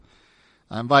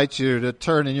I invite you to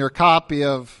turn in your copy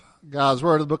of God's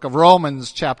Word to the book of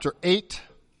Romans, chapter 8.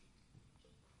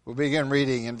 We'll begin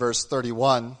reading in verse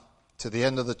 31 to the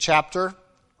end of the chapter,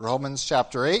 Romans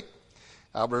chapter 8.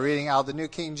 I'll be reading out the New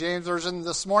King James Version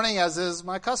this morning, as is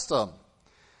my custom.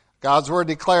 God's Word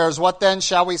declares, "What then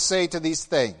shall we say to these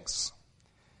things?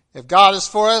 If God is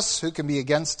for us, who can be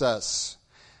against us?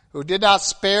 Who did not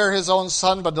spare his own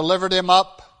Son, but delivered him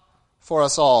up for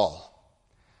us all.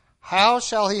 How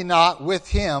shall he not with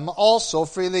him also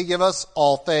freely give us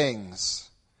all things?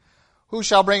 Who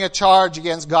shall bring a charge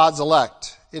against God's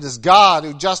elect? It is God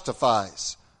who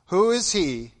justifies. Who is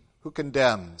he who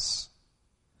condemns?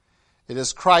 It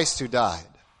is Christ who died,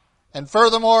 and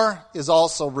furthermore is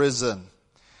also risen,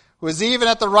 who is even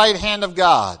at the right hand of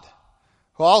God,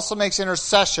 who also makes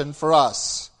intercession for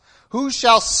us. Who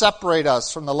shall separate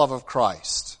us from the love of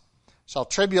Christ? Shall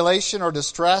tribulation or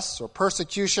distress or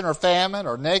persecution or famine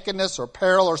or nakedness or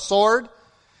peril or sword?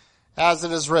 As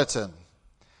it is written,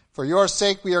 for your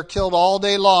sake we are killed all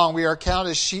day long. We are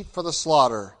counted as sheep for the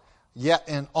slaughter. Yet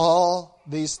in all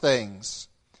these things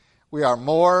we are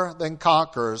more than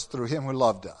conquerors through him who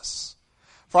loved us.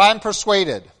 For I am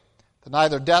persuaded that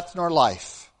neither death nor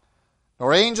life,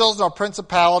 nor angels, nor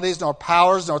principalities, nor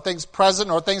powers, nor things present,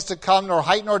 nor things to come, nor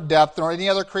height, nor depth, nor any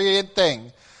other created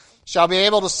thing shall be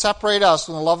able to separate us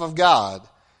from the love of God,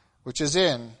 which is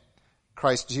in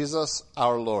Christ Jesus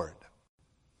our Lord."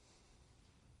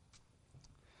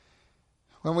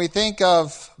 When we think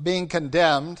of being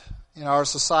condemned in our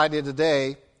society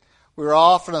today, we're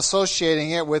often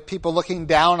associating it with people looking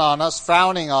down on us,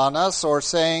 frowning on us, or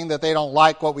saying that they don't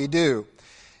like what we do.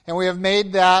 And we have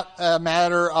made that a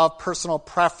matter of personal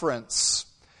preference.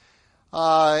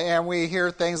 And we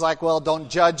hear things like, well, don't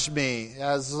judge me,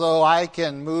 as though I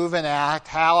can move and act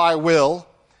how I will,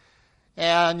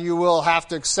 and you will have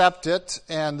to accept it,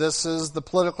 and this is the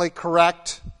politically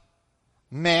correct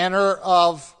manner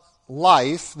of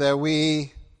life that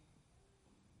we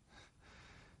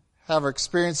have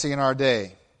experiencing in our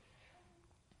day.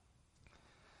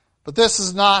 But this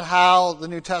is not how the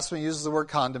New Testament uses the word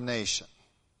condemnation.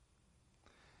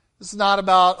 This is not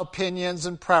about opinions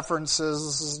and preferences.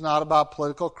 This is not about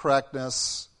political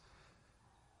correctness.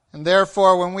 And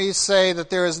therefore, when we say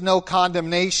that there is no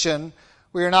condemnation,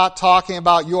 we are not talking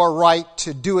about your right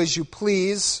to do as you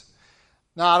please,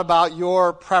 not about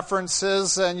your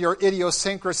preferences and your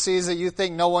idiosyncrasies that you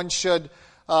think no one should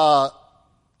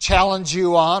challenge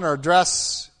you on or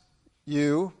address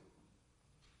you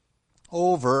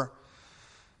over,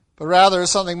 but rather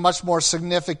something much more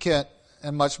significant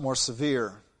and much more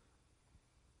severe.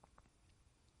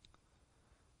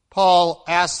 Paul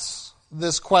asks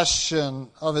this question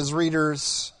of his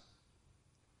readers.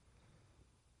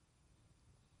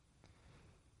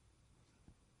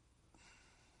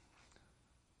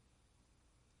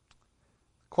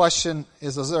 The question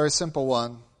is a very simple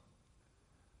one.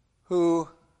 Who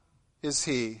is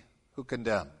he who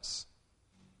condemns?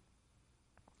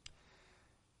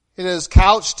 It is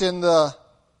couched in the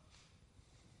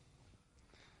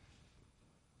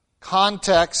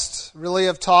context, really,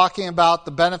 of talking about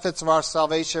the benefits of our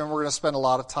salvation, and we're going to spend a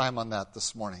lot of time on that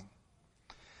this morning.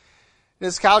 It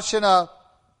is couched in a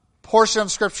portion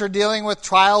of Scripture dealing with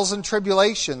trials and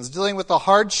tribulations, dealing with the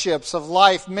hardships of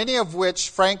life, many of which,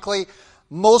 frankly,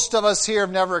 most of us here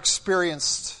have never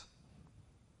experienced.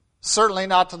 Certainly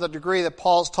not to the degree that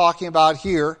Paul's talking about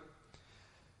here,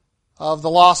 of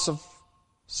the loss of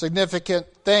significant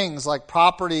things like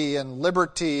property and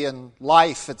liberty and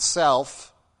life itself.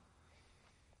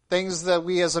 Things that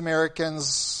we as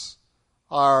Americans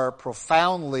are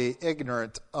profoundly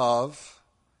ignorant of.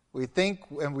 We think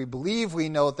and we believe we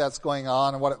know what that's going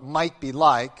on and what it might be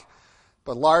like,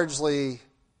 but largely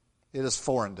it is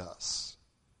foreign to us.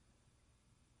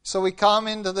 So we come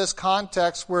into this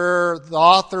context where the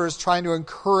author is trying to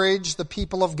encourage the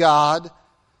people of God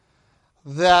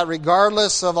that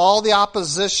regardless of all the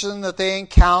opposition that they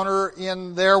encounter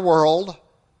in their world,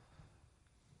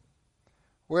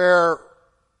 where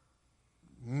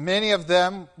many of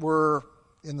them were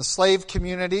in the slave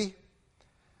community.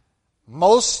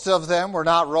 Most of them were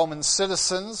not Roman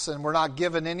citizens and were not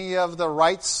given any of the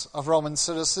rights of Roman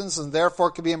citizens and therefore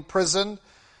could be imprisoned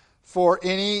for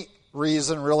any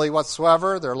reason really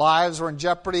whatsoever. Their lives were in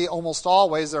jeopardy almost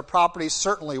always. Their property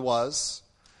certainly was.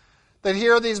 That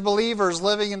here are these believers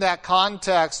living in that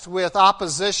context with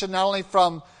opposition not only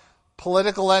from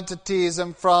political entities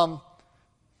and from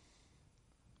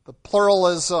the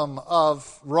pluralism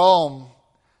of Rome,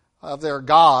 of their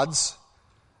gods,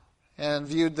 and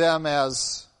viewed them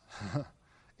as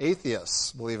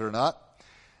atheists, believe it or not,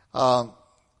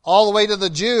 all the way to the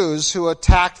Jews who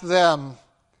attacked them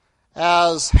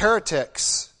as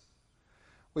heretics.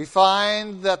 We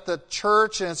find that the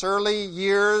church in its early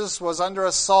years was under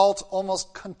assault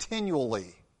almost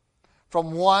continually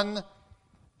from one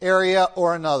area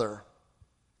or another.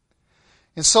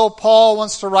 And so Paul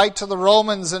wants to write to the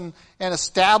Romans and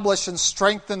establish and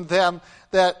strengthen them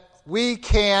that we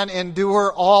can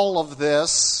endure all of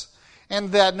this,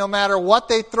 and that no matter what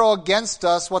they throw against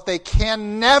us, what they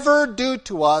can never do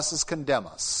to us is condemn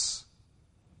us.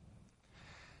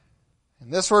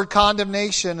 And this word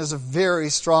condemnation is a very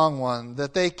strong one,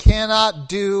 that they cannot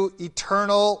do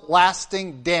eternal,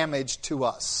 lasting damage to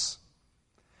us.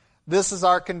 This is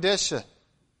our condition.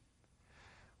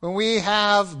 When we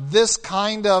have this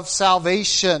kind of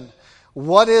salvation,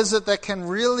 what is it that can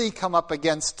really come up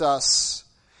against us?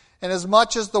 And as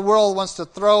much as the world wants to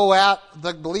throw at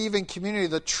the believing community,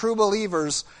 the true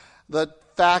believers, the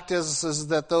fact is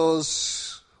that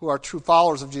those who are true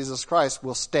followers of Jesus Christ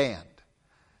will stand.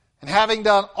 And having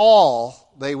done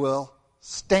all, they will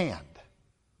stand.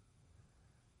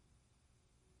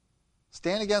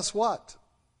 Stand against what?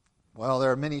 Well,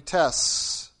 there are many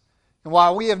tests. And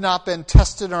while we have not been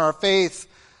tested in our faith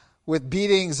with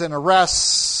beatings and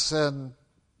arrests and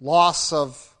loss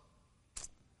of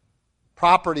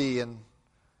property and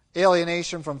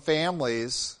alienation from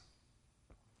families,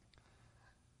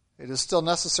 it is still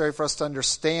necessary for us to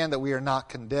understand that we are not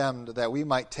condemned, that we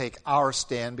might take our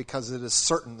stand, because it is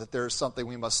certain that there is something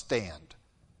we must stand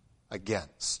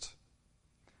against.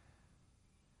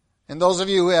 And those of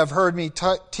you who have heard me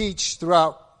teach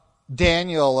throughout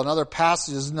Daniel and other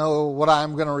passages know what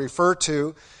I'm going to refer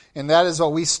to, and that is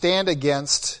what we stand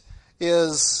against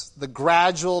is the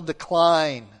gradual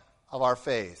decline of our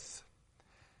faith.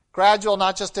 Gradual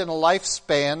not just in a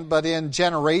lifespan, but in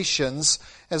generations,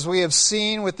 as we have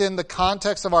seen within the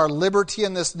context of our liberty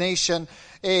in this nation,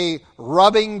 a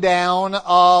rubbing down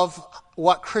of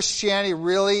what Christianity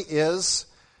really is,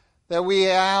 that we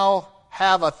now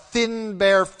have a thin,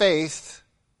 bare faith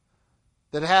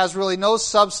that has really no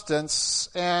substance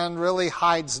and really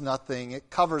hides nothing. It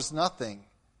covers nothing.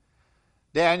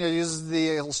 Daniel uses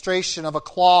the illustration of a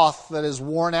cloth that is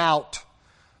worn out.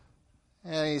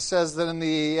 And he says that in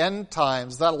the end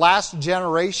times, that last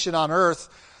generation on earth,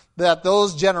 that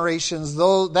those generations,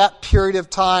 that period of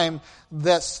time,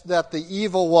 that the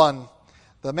evil one,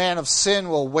 the man of sin,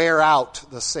 will wear out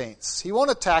the saints. He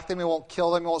won't attack them, he won't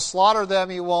kill them, he won't slaughter them,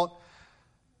 he won't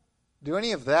do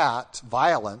any of that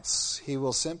violence. He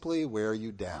will simply wear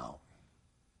you down.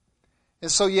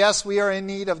 And so, yes, we are in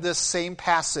need of this same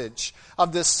passage,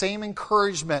 of this same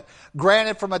encouragement,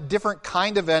 granted from a different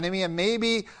kind of enemy, and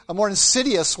maybe a more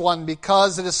insidious one,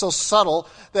 because it is so subtle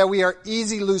that we are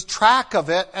easy to lose track of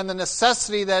it and the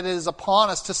necessity that is upon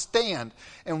us to stand.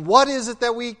 And what is it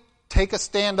that we take a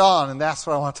stand on? And that's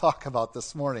what I want to talk about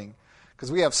this morning,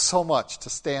 because we have so much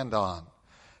to stand on,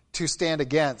 to stand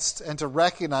against, and to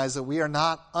recognize that we are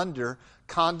not under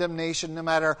condemnation. No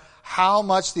matter how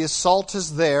much the assault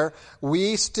is there,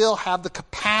 we still have the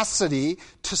capacity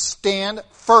to stand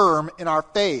firm in our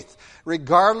faith.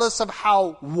 Regardless of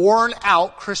how worn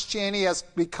out Christianity has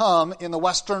become in the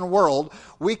Western world,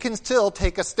 we can still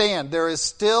take a stand. There is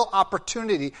still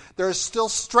opportunity. There is still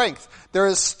strength. There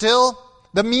is still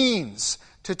the means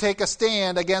to take a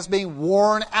stand against being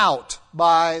worn out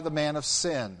by the man of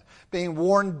sin, being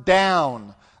worn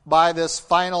down by this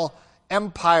final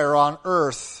empire on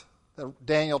earth that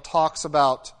Daniel talks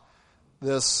about,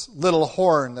 this little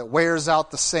horn that wears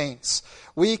out the saints.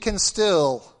 We can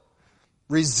still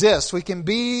resist. We can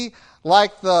be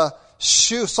like the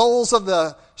soles of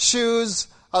the shoes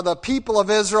of the people of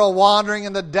Israel wandering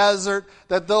in the desert,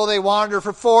 that though they wandered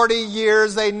for 40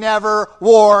 years, they never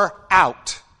wore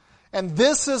out. And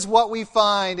this is what we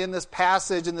find in this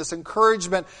passage, in this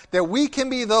encouragement, that we can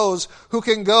be those who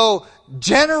can go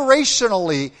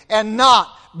generationally and not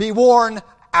be worn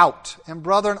out. And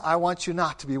brethren, I want you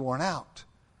not to be worn out.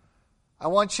 I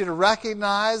want you to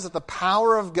recognize that the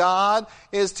power of God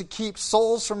is to keep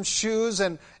soles from shoes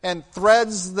and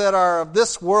threads that are of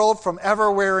this world from ever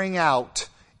wearing out.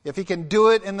 If He can do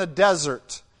it in the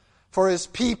desert for His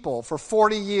people for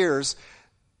 40 years,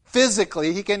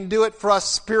 physically, He can do it for us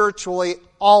spiritually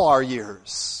all our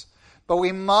years. But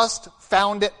we must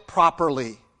found it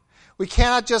properly. We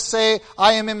cannot just say,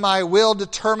 I am in my will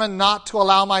determined not to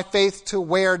allow my faith to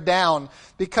wear down,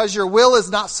 because your will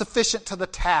is not sufficient to the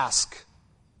task.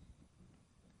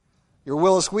 Your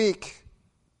will is weak,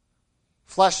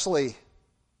 fleshly,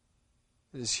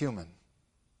 it is human.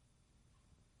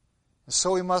 And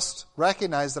so we must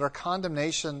recognize that our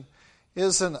condemnation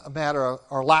isn't a matter of,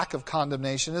 our lack of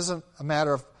condemnation isn't a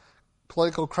matter of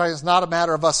political crisis. It's not a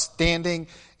matter of us standing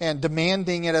and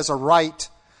demanding it as a right,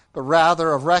 but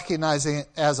rather of recognizing it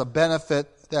as a benefit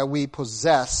that we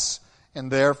possess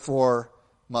and therefore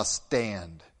must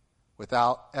stand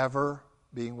without ever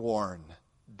being worn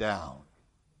down.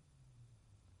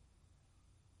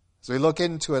 As we look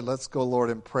into it, let's go, Lord,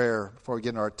 in prayer before we get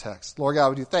into our text. Lord God,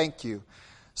 we do thank you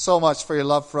so much for your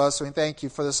love for us. We thank you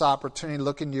for this opportunity to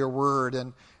look into your word,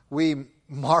 and we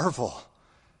marvel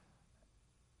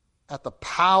at the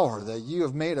power that you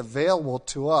have made available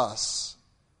to us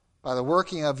by the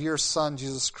working of your Son,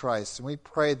 Jesus Christ. And we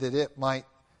pray that it might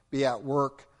be at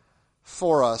work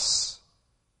for us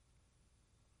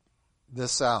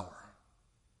this hour.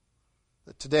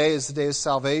 That today is the day of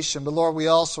salvation. But Lord, we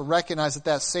also recognize that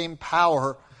that same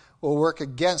power will work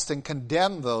against and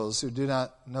condemn those who do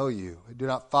not know you, who do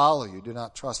not follow you, do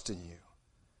not trust in you.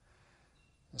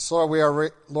 And so,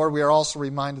 Lord, we are also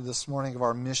reminded this morning of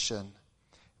our mission.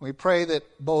 We pray that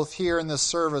both here in this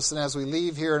service and as we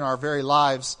leave here in our very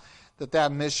lives, that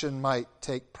that mission might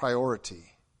take priority.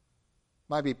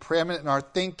 Might be preeminent in our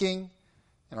thinking,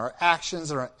 in our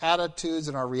actions, in our attitudes,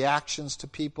 in our reactions to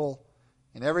people,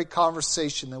 in every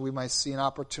conversation that we might see an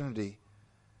opportunity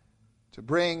to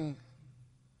bring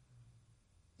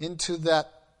into that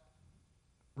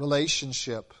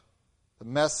relationship the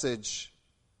message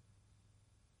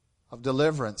of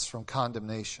deliverance from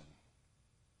condemnation.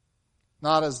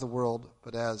 Not as the world,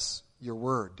 but as your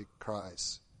word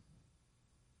decries.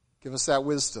 Give us that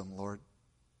wisdom, Lord.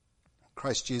 In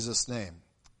Christ Jesus' name,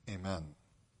 amen.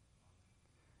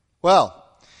 Well,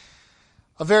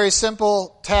 a very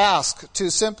simple task to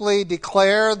simply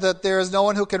declare that there is no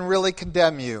one who can really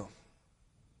condemn you.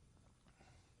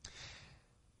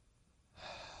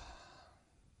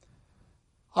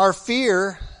 Our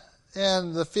fear,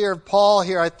 and the fear of Paul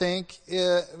here, I think,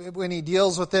 when he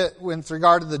deals with it with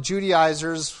regard to the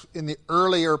Judaizers in the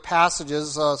earlier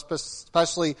passages,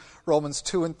 especially Romans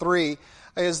 2 and 3,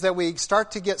 is that we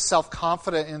start to get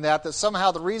self-confident in that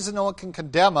somehow the reason no one can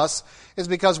condemn us is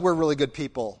because we're really good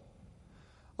people,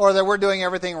 or that we're doing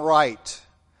everything right.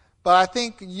 But I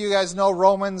think you guys know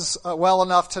Romans well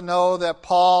enough to know that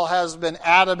Paul has been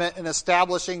adamant in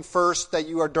establishing first that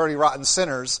you are dirty, rotten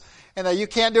sinners, and that you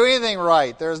can't do anything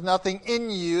right. There's nothing in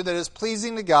you that is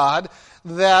pleasing to God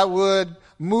that would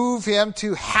move him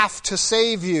to have to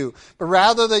save you, but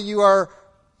rather that you are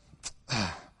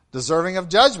deserving of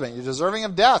judgment. You're deserving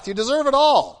of death. You deserve it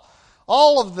all.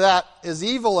 All of that is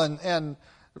evil and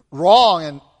wrong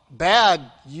and bad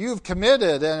you've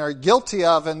committed and are guilty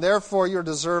of, and therefore you're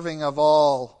deserving of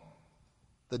all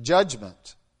the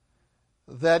judgment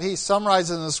that he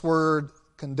summarizes in this word,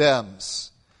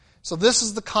 condemns. So this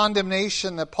is the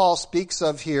condemnation that Paul speaks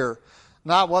of here,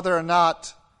 not whether or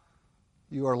not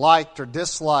you are liked or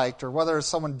disliked, or whether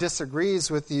someone disagrees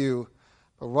with you,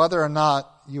 but whether or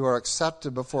not you are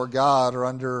accepted before God or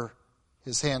under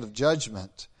his hand of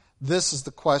judgment. This is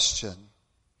the question.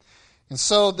 And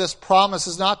so this promise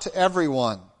is not to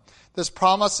everyone. This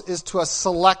promise is to a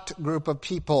select group of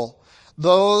people,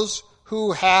 those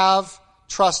who have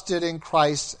trusted in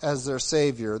Christ as their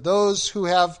Savior, those who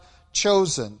have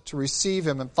chosen to receive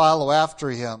him and follow after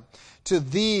him. To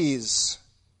these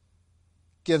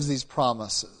gives these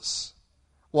promises.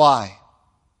 Why?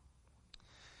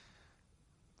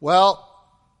 Well,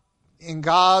 in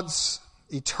God's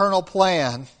eternal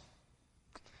plan,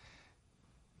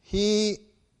 he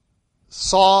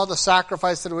saw the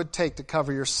sacrifice that it would take to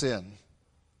cover your sin.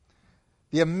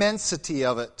 The immensity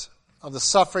of it, of the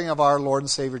suffering of our Lord and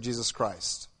Savior Jesus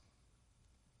Christ.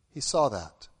 He saw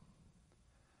that.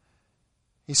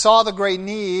 He saw the great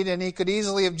need, and he could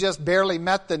easily have just barely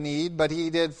met the need, but he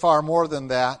did far more than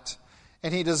that.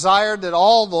 And he desired that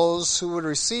all those who would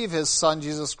receive his Son,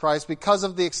 Jesus Christ, because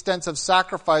of the extensive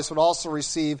sacrifice, would also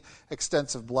receive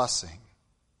extensive blessing.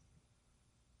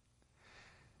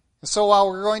 And so while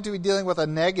we're going to be dealing with a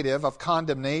negative of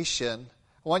condemnation,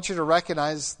 I want you to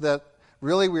recognize that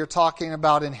really we're talking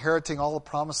about inheriting all the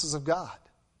promises of God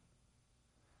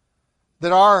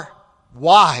that are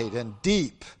wide and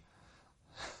deep,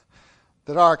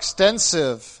 that are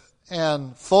extensive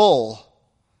and full.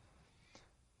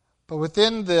 But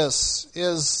within this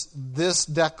is this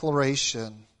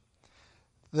declaration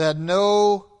that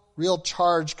no real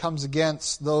charge comes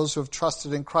against those who have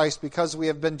trusted in Christ because we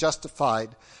have been justified,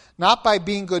 not by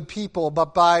being good people,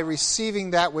 but by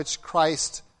receiving that which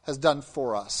Christ has done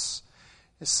for us.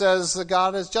 It says that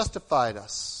God has justified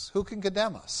us. Who can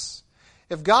condemn us?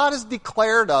 If God has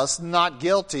declared us not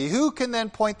guilty, who can then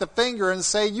point the finger and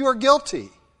say, you are guilty?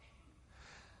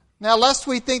 Now, lest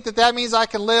we think that that means I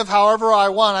can live however I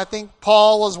want, I think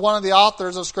Paul was one of the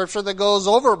authors of Scripture that goes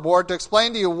overboard to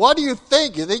explain to you, what do you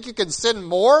think? You think you can sin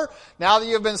more now that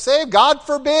you've been saved? God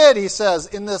forbid, he says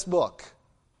in this book.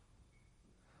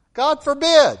 God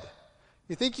forbid.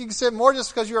 You think you can sin more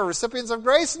just because you are recipients of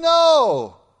grace?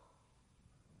 No.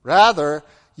 Rather,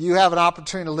 you have an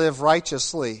opportunity to live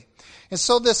righteously. And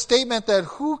so this statement that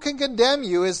who can condemn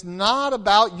you is not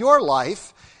about your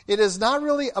life. It is not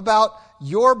really about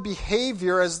your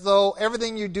behavior as though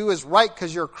everything you do is right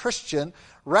because you're a Christian.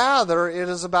 Rather, it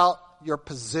is about your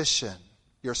position,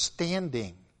 your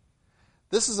standing.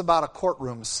 This is about a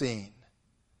courtroom scene.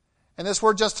 And this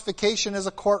word justification is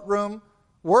a courtroom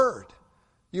word.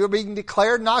 You are being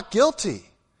declared not guilty.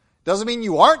 Doesn't mean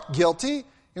you aren't guilty.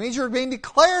 It means you're being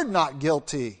declared not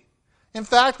guilty. In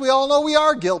fact, we all know we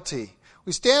are guilty.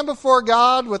 We stand before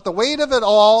God with the weight of it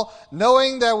all,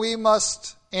 knowing that we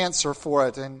must answer for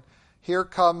it. And here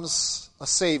comes a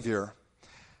Savior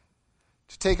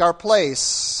to take our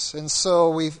place. And so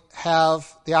we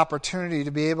have the opportunity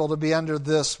to be able to be under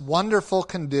this wonderful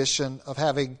condition of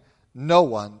having no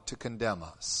one to condemn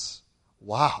us.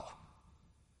 Wow.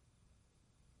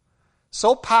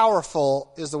 So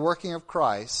powerful is the working of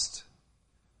Christ.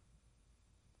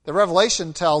 The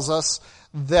Revelation tells us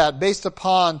that based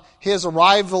upon his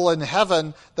arrival in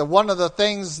heaven, that one of the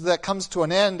things that comes to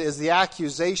an end is the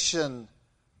accusation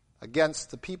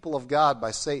against the people of God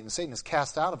by Satan. Satan is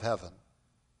cast out of heaven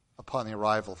upon the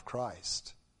arrival of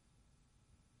Christ.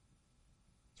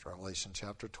 It's Revelation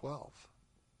chapter 12.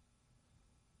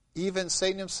 Even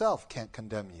Satan himself can't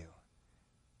condemn you.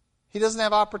 He doesn't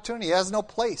have opportunity. He has no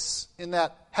place in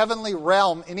that heavenly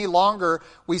realm any longer.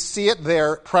 We see it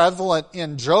there prevalent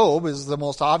in Job is the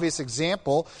most obvious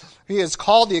example. He is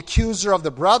called the accuser of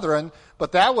the brethren,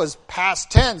 but that was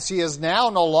past tense. He is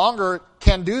now no longer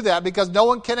can do that because no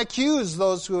one can accuse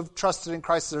those who have trusted in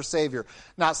Christ as their Savior.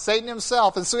 Not Satan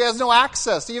himself. And so he has no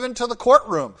access even to the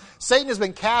courtroom. Satan has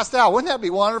been cast out. Wouldn't that be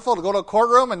wonderful to go to a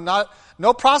courtroom and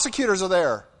no prosecutors are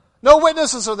there. No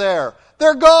witnesses are there.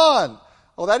 They're gone.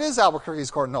 Oh, that is Albuquerque's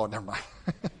court. No, never mind.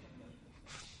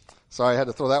 Sorry, I had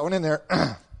to throw that one in there.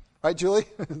 Right, Julie?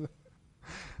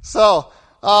 So,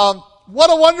 what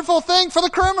a wonderful thing for the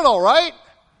criminal, right?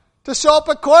 To show up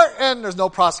at court and there's no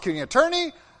prosecuting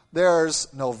attorney,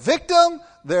 there's no victim,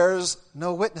 there's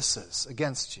no witnesses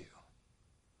against you.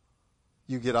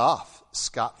 You get off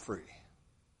scot-free.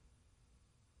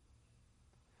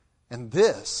 And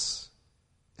this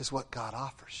is what God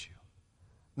offers you.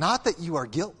 Not that you are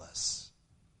guiltless.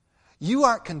 You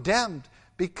aren't condemned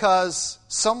because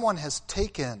someone has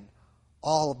taken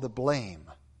all of the blame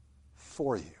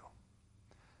for you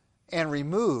and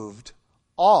removed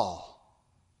all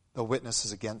the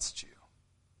witnesses against you.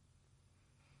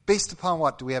 Based upon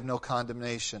what? Do we have no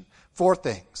condemnation? 4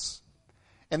 things.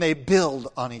 And they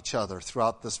build on each other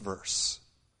throughout this verse.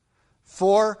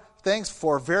 4 things,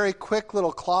 4 very quick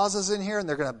little clauses in here, and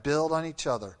they're going to build on each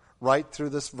other right through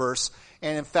this verse.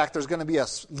 And in fact, there's going to be a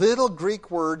little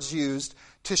Greek words used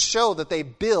to show that they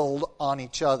build on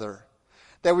each other.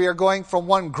 That we are going from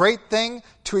one great thing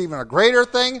to even a greater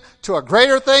thing to a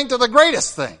greater thing to the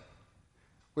greatest thing.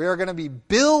 We are going to be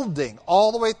building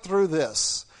all the way through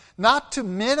this. Not to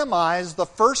minimize the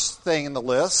first thing in the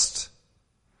list,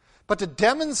 but to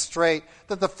demonstrate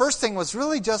that the first thing was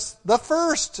really just the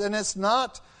first. And it's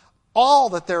not all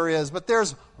that there is, but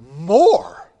there's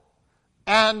more.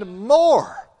 And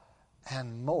more,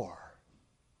 and more.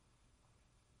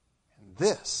 And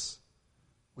this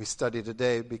we study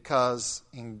today because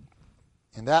in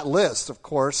that list, of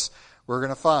course, we're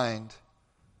going to find,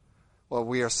 well,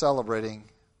 we are celebrating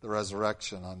the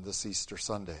resurrection on this Easter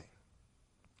Sunday.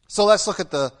 So let's look at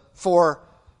the 4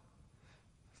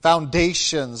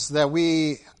 foundations that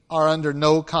we are under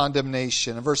no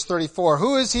condemnation. In verse 34,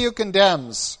 who is he who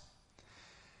condemns?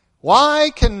 Why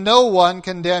can no one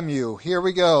condemn you? Here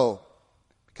we go.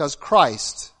 Because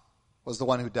Christ was the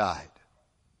one who died.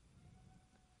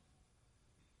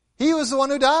 He was the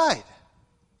one who died.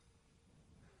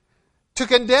 To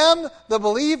condemn the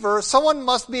believer, someone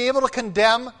must be able to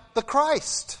condemn the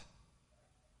Christ.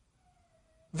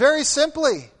 Very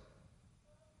simply.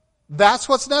 That's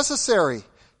what's necessary.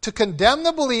 To condemn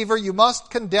the believer, you must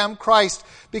condemn Christ,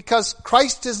 because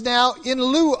Christ is now in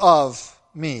lieu of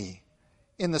me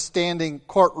in the standing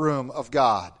courtroom of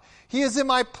God. He is in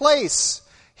my place.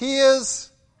 He is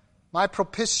my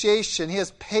propitiation. He has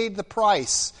paid the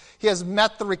price. He has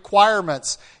met the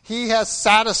requirements. He has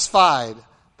satisfied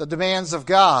the demands of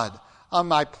God on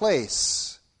my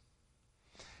place.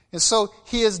 And so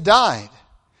he has died.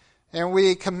 And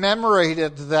we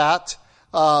commemorated that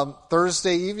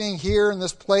Thursday evening here in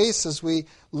this place as we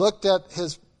looked at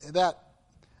that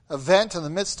event in the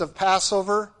midst of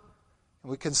Passover.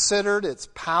 We considered its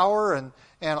power and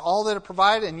all that it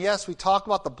provided. And yes, we talk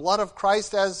about the blood of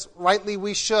Christ as rightly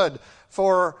we should,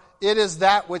 for it is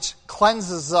that which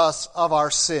cleanses us of our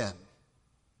sin.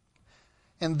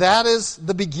 And that is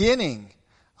the beginning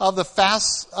of the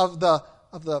facts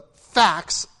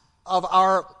of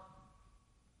our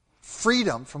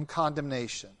freedom from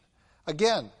condemnation.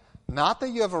 Again, not that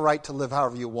you have a right to live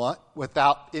however you want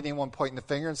without anyone pointing the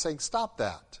finger and saying, stop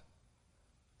that.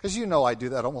 Because you know I do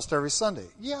that almost every Sunday.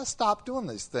 Yeah, stop doing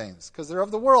these things because they're of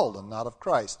the world and not of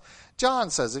Christ. John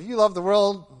says, if you love the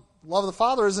world, love of the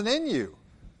Father isn't in you.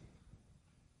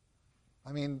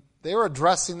 I mean, they were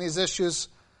addressing these issues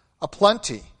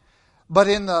aplenty. But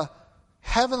in the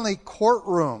heavenly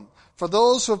courtroom, for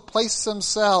those who have placed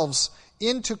themselves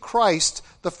into Christ,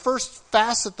 the first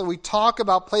facet that we talk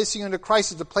about placing you into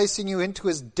Christ is to placing you into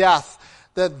His death.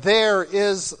 That there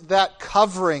is that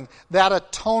covering, that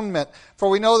atonement. For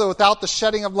we know that without the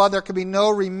shedding of blood, there can be no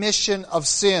remission of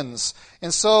sins.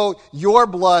 And so your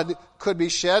blood could be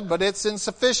shed, but it's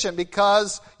insufficient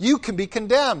because you can be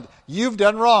condemned. You've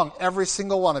done wrong, every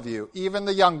single one of you, even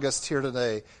the youngest here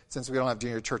today. Since we don't have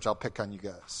junior church, I'll pick on you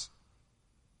guys.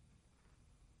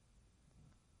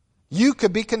 You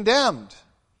could be condemned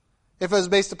if it was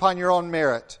based upon your own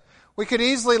merit. We could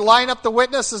easily line up the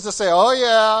witnesses to say, oh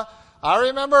yeah, I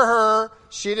remember her.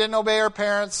 She didn't obey her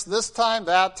parents this time,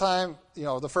 that time. You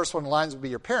know, the first one in lines would be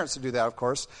your parents to do that, of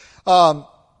course.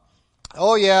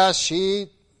 Oh yeah, she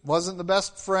wasn't the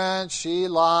best friend. She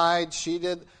lied. He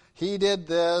did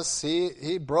this.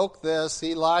 He broke this.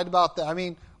 He lied about that. I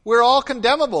mean, we're all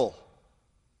condemnable.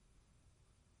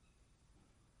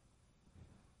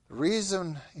 The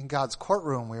reason in God's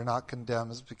courtroom we are not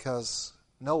condemned is because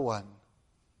no one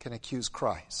can accuse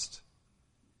Christ.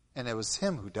 And it was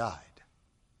Him who died.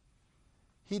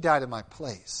 He died in my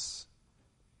place.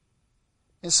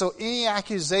 And so any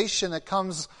accusation that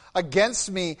comes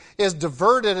against me is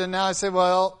diverted, and now I say,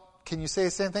 well, can you say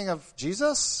the same thing of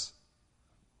Jesus?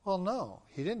 Well, no,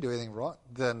 He didn't do anything wrong.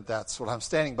 Then that's what I'm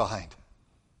standing behind.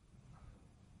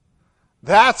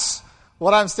 That's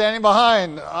what I'm standing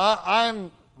behind.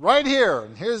 I'm right here,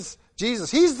 and here's Jesus.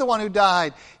 He's the one who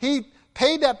died. He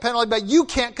paid that penalty, but you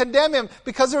can't condemn Him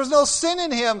because there was no sin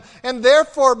in Him. And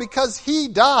therefore, because He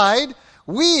died,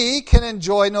 we can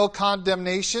enjoy no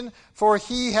condemnation, for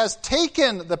He has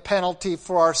taken the penalty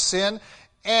for our sin,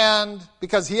 and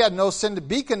because He had no sin to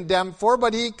be condemned for,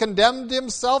 but He condemned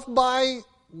Himself by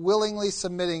willingly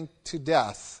submitting to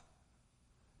death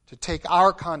to take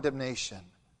our condemnation.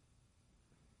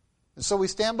 And so we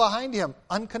stand behind Him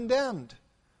uncondemned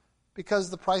because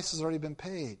the price has already been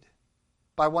paid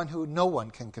by one who no one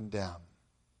can condemn.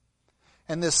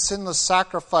 And this sinless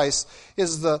sacrifice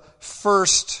is the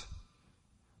first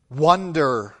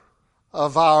wonder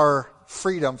of our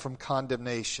freedom from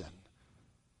condemnation.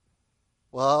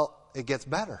 Well, it gets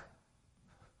better.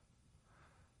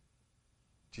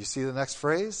 Do you see the next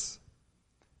phrase?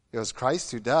 It was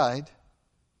Christ who died.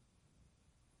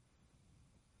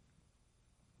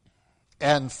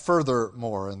 And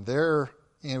furthermore, and there,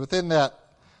 within that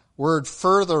word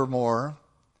furthermore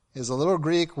is a little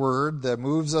Greek word that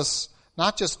moves us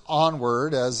not just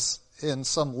onward as in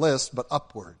some list, but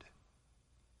upward.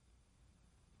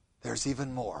 There's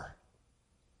even more.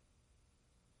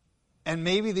 And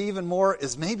maybe the even more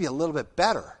is maybe a little bit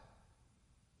better.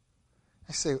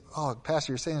 I say, oh,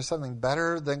 Pastor, you're saying there's something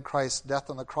better than Christ's death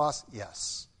on the cross?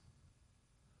 Yes.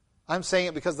 I'm saying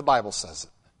it because the Bible says it.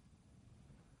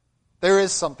 There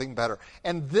is something better.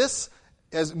 And this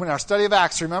is when our study of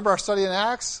Acts, remember our study in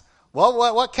Acts? Well,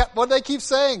 what did they keep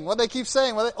saying? What did they keep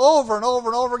saying? Well, over and over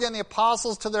and over again, the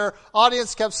apostles to their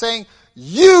audience kept saying,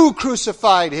 you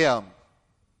crucified Him.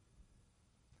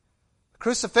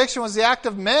 Crucifixion was the act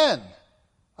of men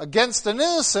against an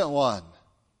innocent one.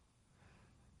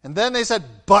 And then they said,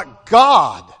 but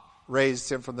God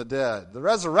raised Him from the dead. The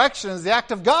resurrection is the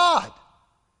act of God.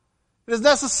 It is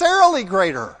necessarily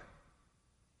greater.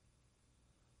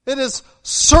 It is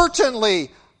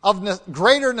certainly of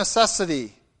greater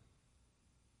necessity.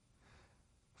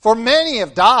 For many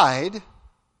have died,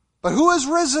 but who has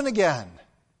risen again?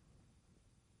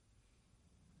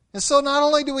 And so not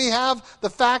only do we have the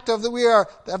fact of that we have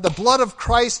the blood of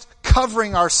Christ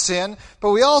covering our sin, but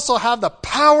we also have the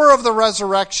power of the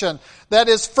resurrection that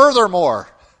is furthermore.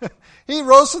 He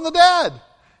rose from the dead.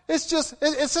 It's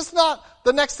just not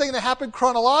the next thing that happened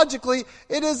chronologically.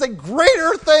 It is a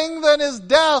greater thing than His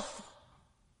death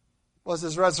was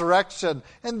His resurrection.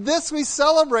 And this we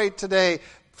celebrate today.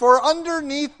 For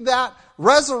underneath that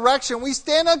resurrection, we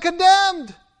stand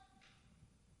uncondemned.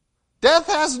 Death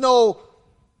has no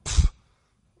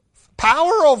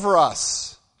power over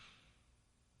us.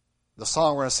 The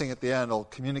song we're going to sing at the end will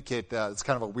communicate that. It's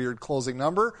kind of a weird closing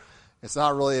number. It's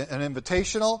not really an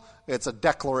invitational. It's a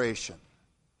declaration.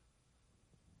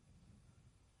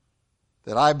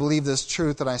 That I believe this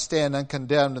truth and I stand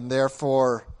uncondemned, and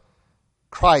therefore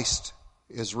Christ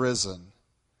is risen.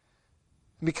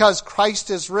 Because Christ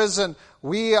is risen,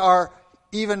 we are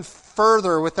even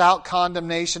further without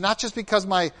condemnation. Not just because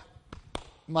my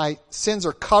sins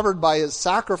are covered by His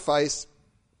sacrifice,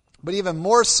 but even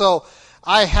more so,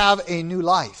 I have a new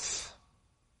life.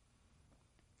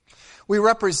 We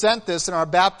represent this in our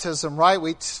baptism, right?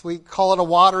 We call it a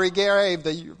watery grave,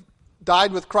 that you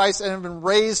died with Christ and have been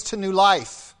raised to new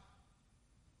life.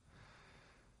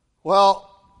 Well,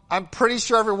 I'm pretty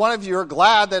sure every one of you are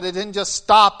glad that it didn't just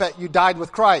stop at you died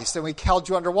with Christ and we held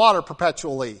you underwater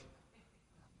perpetually.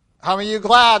 How many of you are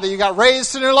glad that you got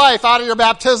raised to new life out of your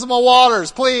baptismal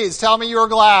waters? Please tell me you're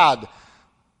glad.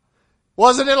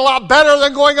 Wasn't it a lot better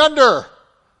than going under?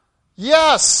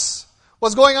 Yes.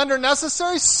 Was going under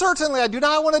necessary? Certainly. I do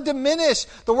not want to diminish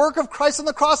the work of Christ on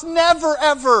the cross. Never,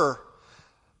 ever.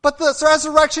 But the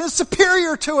resurrection is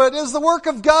superior to it. It is the work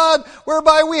of God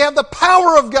whereby we have the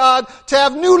power of God to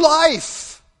have new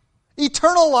life.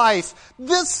 Eternal life.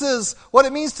 This is what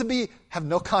it means to have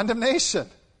no condemnation.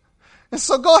 And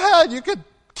so go ahead. You could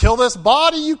kill this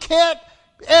body. You can't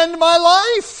end my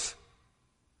life.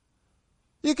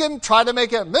 You can try to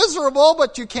make it miserable,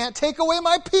 but you can't take away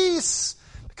my peace.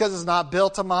 Because it's not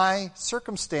built on my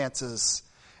circumstances.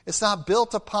 It's not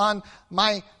built upon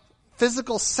my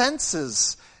physical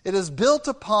senses. It is built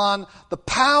upon the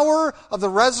power of the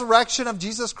resurrection of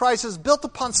Jesus Christ. It is built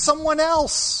upon someone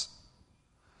else.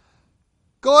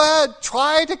 Go ahead,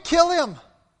 try to kill Him.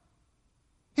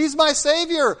 He's my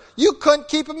Savior. You couldn't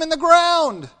keep Him in the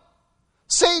ground.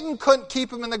 Satan couldn't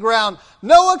keep Him in the ground.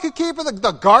 No one could keep Him.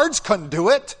 The guards couldn't do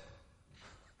it.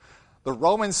 The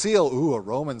Roman seal. Ooh, a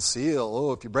Roman seal.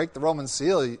 Oh, if you break the Roman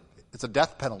seal, it's a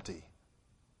death penalty.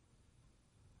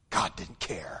 God didn't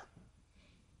care.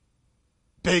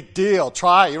 Big deal.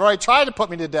 Try. You already tried to put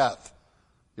me to death.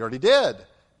 You already did.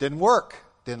 Didn't work.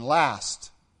 Didn't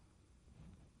last.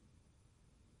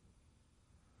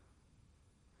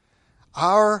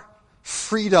 Our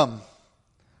freedom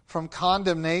from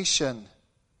condemnation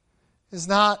is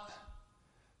not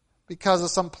because of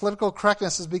some political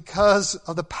correctness, is because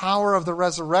of the power of the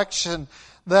resurrection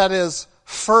that is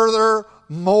further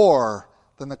more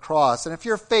than the cross. And if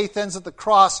your faith ends at the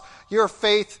cross, your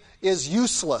faith is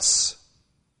useless.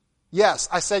 Yes,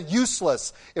 I said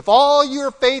useless. If all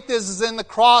your faith is in the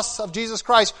cross of Jesus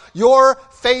Christ, your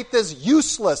faith is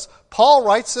useless. Paul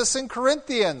writes this in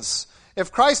Corinthians.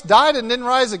 If Christ died and didn't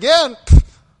rise again,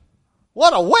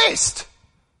 what a waste.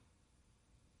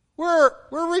 We're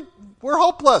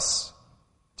hopeless.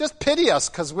 Just pity us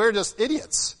because we're just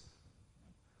idiots.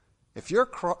 If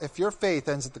your faith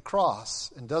ends at the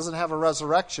cross and doesn't have a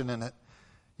resurrection in it,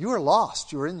 you are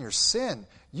lost. You are in your sin.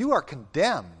 You are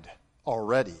condemned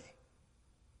already.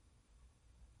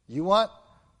 You want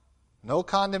no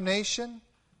condemnation?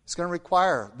 It's going to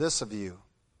require this of you.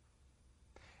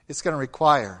 It's going to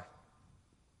require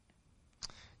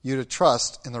you to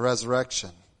trust in the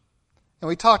resurrection. And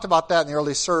we talked about that in the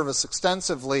early service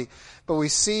extensively, but we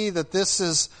see that this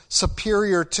is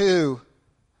superior to,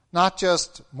 not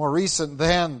just more recent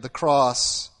than, the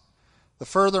cross. The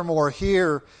furthermore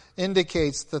here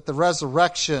indicates that the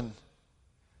resurrection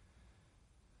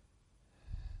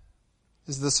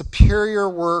is the superior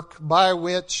work by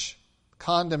which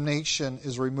condemnation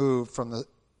is removed from the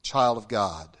child of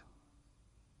God.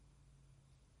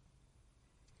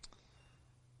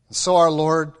 And so our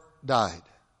Lord died.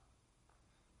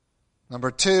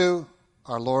 Number 2,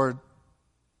 our Lord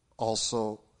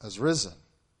also has risen.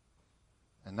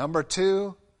 And number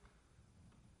 2,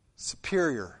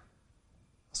 superior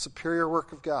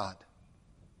work of God.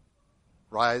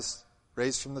 Raised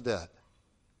from the dead.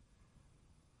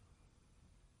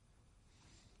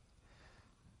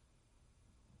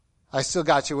 I still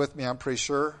got you with me, I'm pretty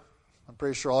sure. I'm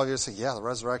pretty sure all of you say, yeah, the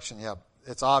resurrection, yeah,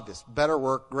 it's obvious. Better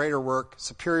work, greater work,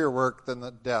 superior work than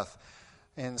the death.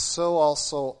 And so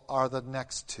also are the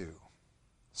next 2,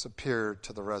 superior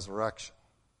to the resurrection.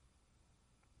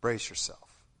 Brace yourself.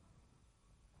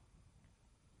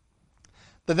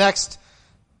 The next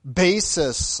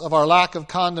basis of our lack of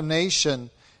condemnation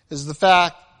is the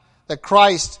fact that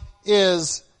Christ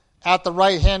is at the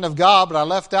right hand of God, but I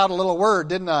left out a little word,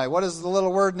 didn't I? What is the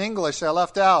little word in English that I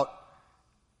left out?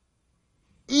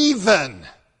 Even.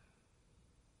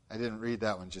 I didn't read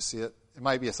that one. Did you see it? It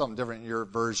might be something different in your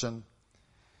version.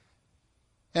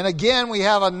 And again, we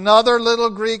have another little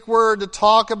Greek word to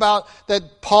talk about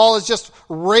that Paul has just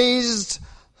raised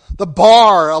the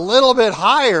bar a little bit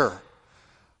higher.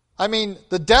 I mean,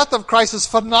 the death of Christ is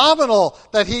phenomenal,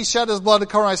 that he shed his blood to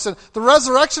cover my sin. The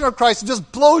resurrection of Christ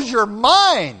just blows your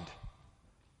mind.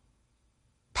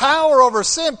 Power over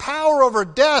sin, power over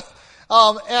death.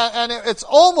 And it's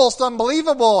almost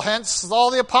unbelievable. Hence,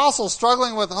 all the apostles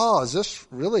struggling with, is this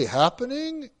really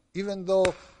happening? Even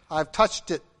though I've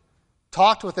touched it,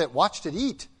 talked with it, watched it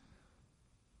eat.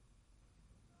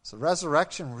 Is the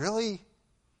resurrection really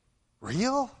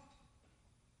real?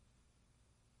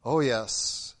 Oh,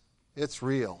 yes, it's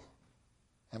real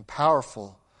and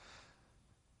powerful.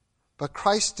 But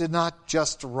Christ did not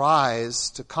just rise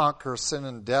to conquer sin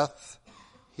and death.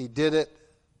 He did it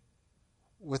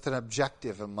with an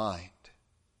objective in mind.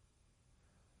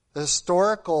 The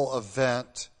historical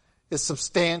event is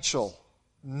substantial,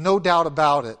 no doubt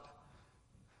about it.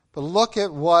 But look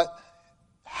at what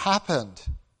happened.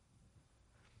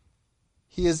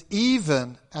 He is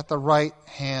even at the right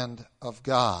hand of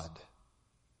God.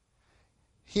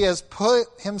 He has put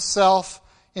himself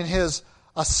in his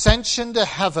ascension to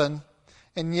heaven,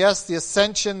 and yes, the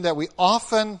ascension that we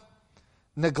often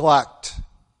neglect.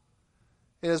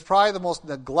 It is probably the most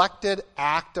neglected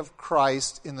act of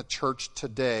Christ in the church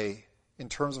today in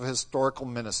terms of historical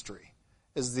ministry,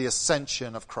 is the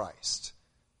ascension of Christ.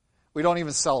 We don't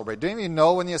even celebrate. Do you even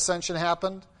know when the ascension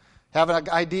happened? Have an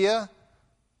idea?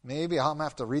 Maybe I'm going to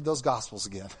have to read those Gospels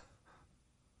again.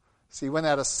 See, when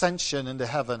that ascension into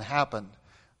heaven happened,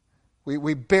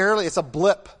 we barely, it's a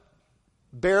blip,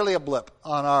 barely a blip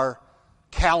on our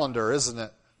calendar, isn't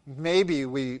it? Maybe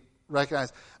we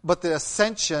recognize. But the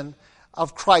ascension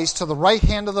of Christ to the right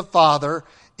hand of the Father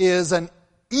is an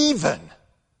even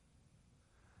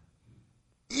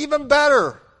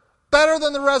better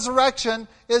than the resurrection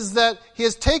is that he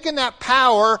has taken that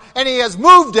power and he has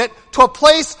moved it to a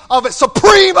place of its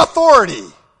supreme authority.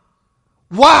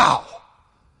 Wow!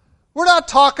 We're not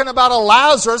talking about a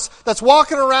Lazarus that's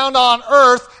walking around on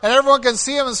earth and everyone can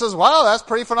see him and says, wow, that's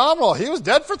pretty phenomenal. He was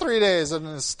dead for 3 days and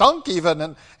it stunk even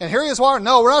and here he is walking.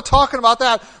 No, we're not talking about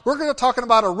that. We're going to talking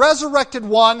about a resurrected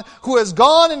one who has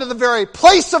gone into the very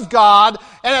place of God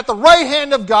and at the right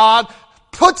hand of God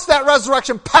puts that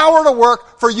resurrection power to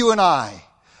work for you and I.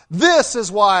 This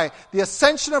is why the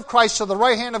ascension of Christ to the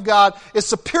right hand of God is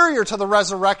superior to the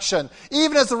resurrection,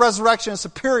 even as the resurrection is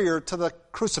superior to the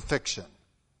crucifixion.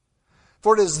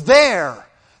 For it is there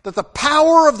that the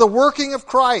power of the working of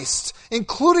Christ,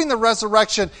 including the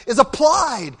resurrection, is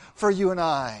applied for you and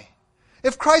I.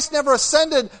 If Christ never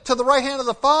ascended to the right hand of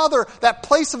the Father, that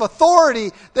place of authority,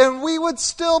 then we would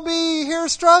still be here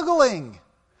struggling.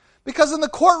 Because in the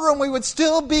courtroom we would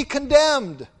still be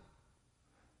condemned.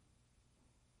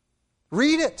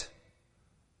 Read it.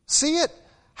 See it.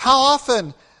 How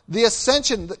often the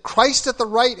ascension, Christ at the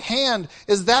right hand,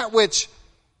 is that which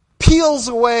peels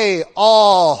away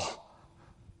all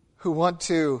who want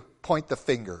to point the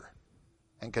finger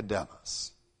and condemn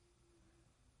us.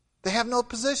 They have no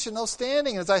position, no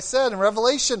standing. As I said, in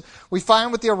Revelation, we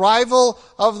find with the arrival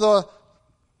of the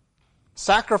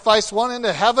sacrificed one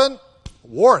into heaven,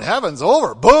 war in heaven's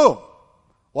over. Boom.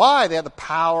 Why? They had the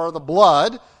power of the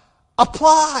blood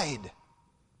applied.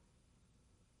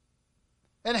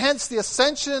 And hence the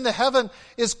ascension into heaven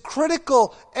is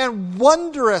critical and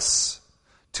wondrous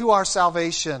to our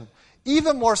salvation,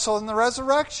 even more so than the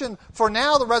resurrection. For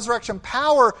now the resurrection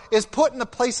power is put in a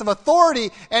place of authority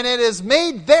and it is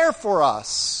made there for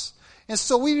us. And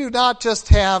so we do not just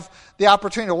have the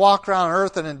opportunity to walk around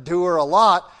earth and endure a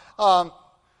lot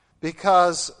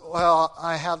because, well,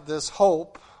 I have this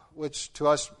hope, which to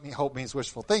us hope means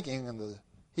wishful thinking, and the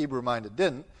Hebrew mind it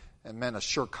didn't, and meant a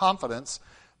sure confidence.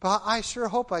 But I sure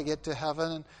hope I get to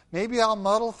heaven and maybe I'll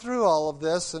muddle through all of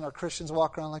this and our Christians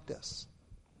walk around like this.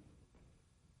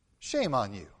 Shame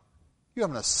on you. You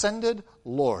have an ascended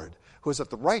Lord who is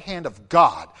at the right hand of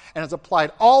God and has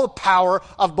applied all the power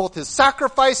of both his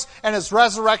sacrifice and his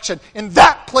resurrection in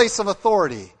that place of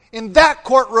authority, in that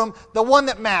courtroom, the one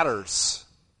that matters.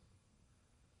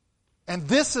 And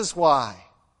this is why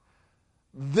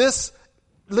this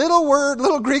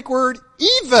little Greek word,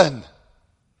 even,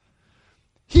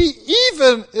 he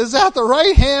even is at the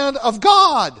right hand of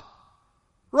God.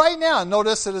 Right now,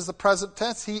 notice it is the present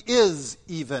tense. He is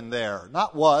even there.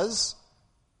 Not was,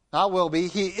 not will be.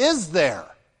 He is there.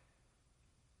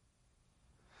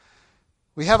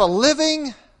 We have a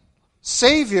living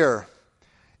Savior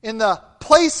in the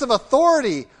place of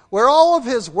authority where all of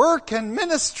his work and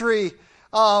ministry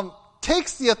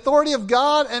takes the authority of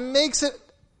God and makes it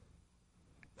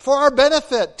for our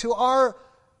benefit, to our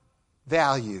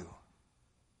value,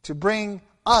 to bring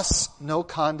us no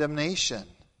condemnation.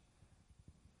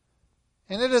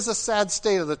 And it is a sad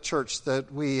state of the church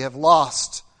that we have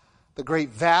lost the great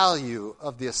value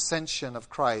of the ascension of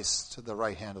Christ to the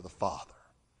right hand of the Father.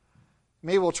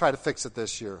 Maybe we'll try to fix it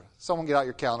this year. Someone get out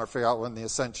your calendar, figure out when the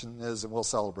ascension is, and we'll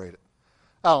celebrate it.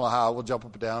 I don't know how. We'll jump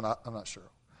up and down. I'm not sure.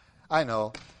 I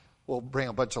know. We'll bring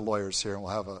a bunch of lawyers here, and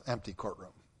we'll have an empty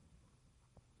courtroom.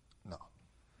 No.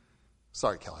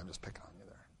 Sorry, Kelly. I'm just picking on you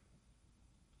there.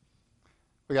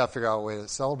 We got to figure out a way to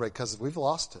celebrate because we've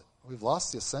lost it. We've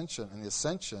lost the ascension, and the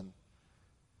ascension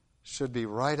should be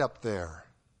right up there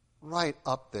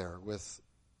with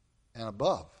and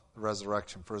above the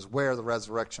resurrection, for is where the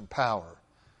resurrection power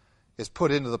is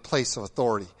put into the place of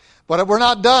authority. But we're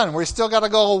not done. We still got to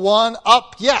go one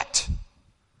up yet.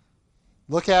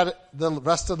 Look at the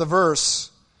rest of the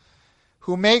verse.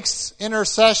 Who makes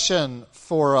intercession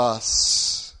for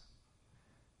us.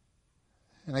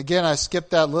 And again, I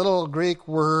skipped that little Greek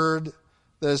word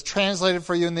that is translated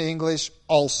for you in the English,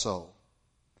 also.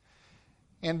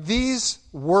 And these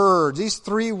words, these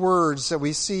three words that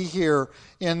we see here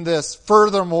in this,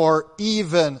 furthermore,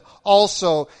 even,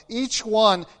 also, each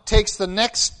one takes the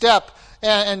next step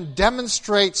and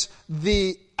demonstrates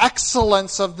the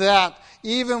excellence of that,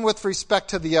 even with respect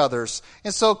to the others.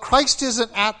 And so Christ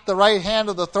isn't at the right hand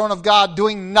of the throne of God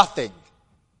doing nothing.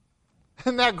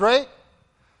 Isn't that great?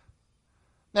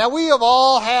 Now, we have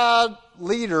all had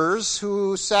leaders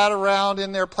who sat around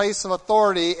in their place of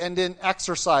authority and didn't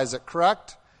exercise it,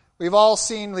 correct? We've all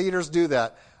seen leaders do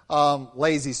that.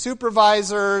 Lazy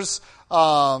supervisors,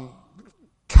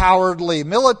 cowardly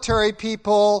military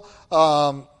people,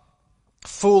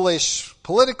 foolish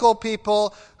political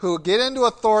people who get into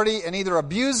authority and either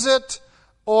abuse it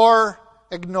or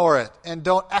ignore it and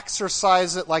don't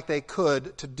exercise it like they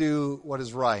could to do what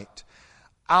is right.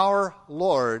 Our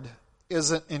Lord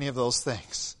isn't any of those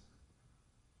things.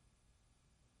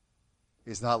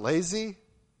 He's not lazy.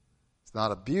 He's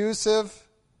not abusive.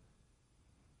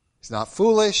 He's not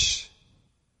foolish.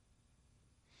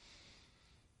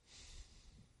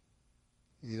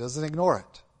 He doesn't ignore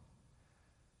it.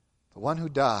 The one who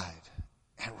died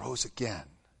and rose again,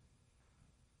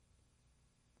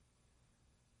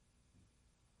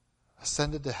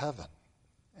 ascended to heaven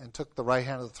and took the right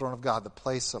hand of the throne of God, the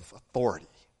place of authority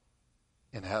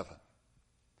in heaven.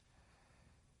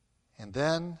 And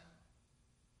then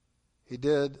he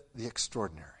did the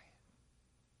extraordinary.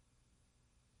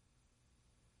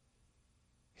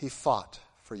 He fought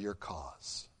for your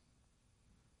cause.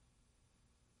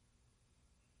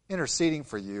 Interceding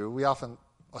for you, we often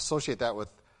associate that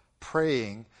with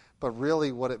praying, but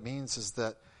really what it means is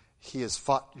that he has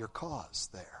fought your cause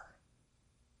there.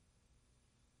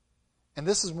 And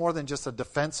this is more than just a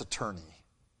defense attorney,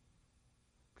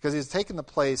 because he's taken the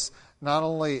place not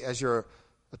only as your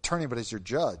attorney, but as your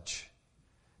judge.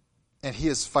 And he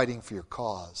is fighting for your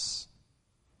cause.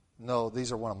 No,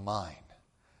 these are one of mine.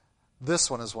 This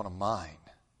one is one of mine.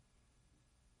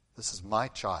 This is my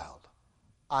child.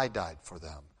 I died for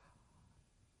them.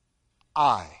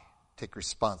 I take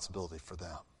responsibility for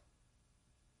them.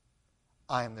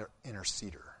 I am their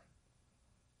interceder,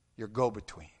 your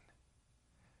go-between.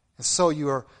 And so you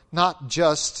are not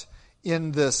just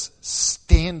in this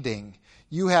standing.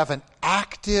 You have an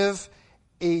active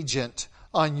agent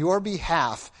on your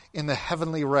behalf in the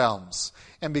heavenly realms.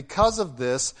 And because of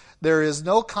this, there is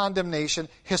no condemnation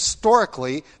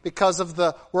historically because of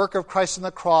the work of Christ on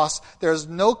the cross. There is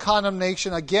no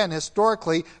condemnation, again,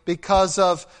 historically, because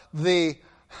of the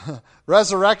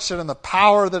resurrection and the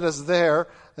power that is there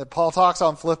that Paul talks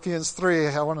on Philippians 3.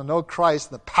 I want to know Christ,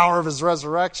 the power of his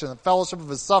resurrection, the fellowship of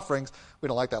his sufferings. We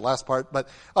don't like that last part, but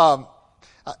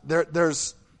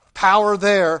there's power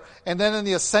there. And then in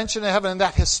the ascension of heaven, in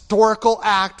that historical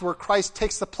act where Christ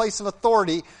takes the place of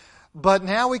authority. But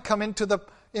now we come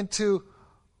into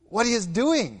what he is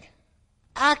doing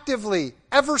actively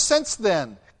ever since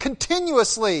then,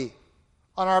 continuously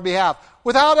on our behalf,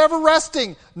 without ever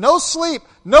resting, no sleep,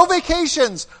 no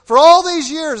vacations. For all these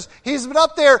years, he's been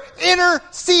up there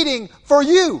interceding for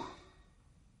you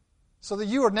so that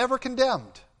you are never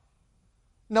condemned.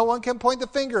 No one can point the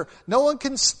finger. No one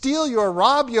can steal you or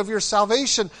rob you of your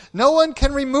salvation. No one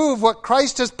can remove what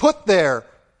Christ has put there.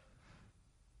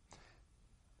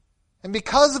 And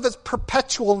because of its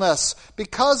perpetualness,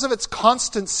 because of its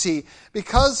constancy,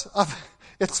 because of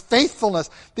its faithfulness,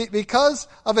 because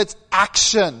of its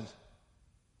action,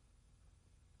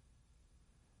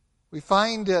 we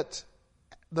find it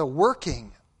the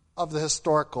working of the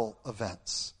historical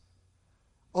events.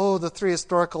 Oh, the three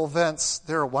historical events,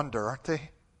 they're a wonder, aren't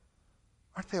they?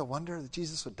 Aren't they a wonder that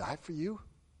Jesus would die for you?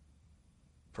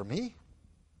 For me?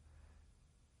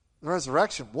 The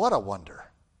resurrection, what a wonder.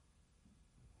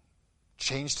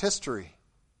 Changed history.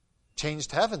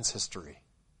 Changed heaven's history.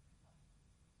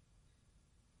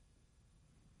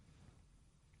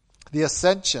 The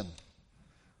ascension.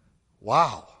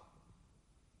 Wow.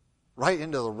 Right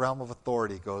into the realm of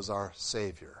authority goes our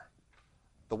Savior.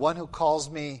 The one who calls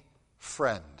me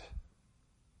friend.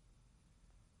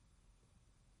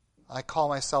 I call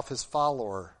myself his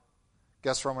follower.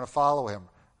 Guess where I'm going to follow him?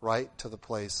 Right to the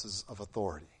places of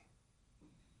authority.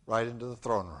 Right into the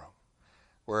throne room.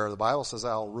 Where the Bible says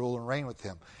I'll rule and reign with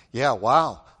him. Yeah,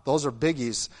 wow. Those are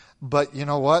biggies. But you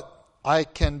know what? I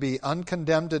can be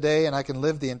uncondemned today, and I can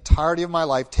live the entirety of my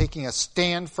life taking a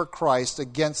stand for Christ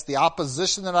against the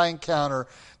opposition that I encounter,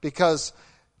 because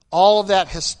all of that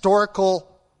historical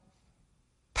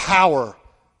power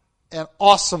and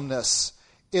awesomeness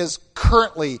is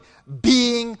currently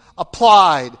being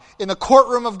applied in the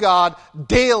courtroom of God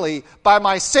daily by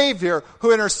my Savior,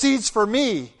 who intercedes for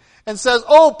me and says,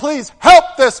 oh, please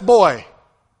help this boy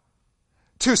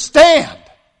to stand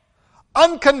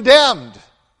uncondemned,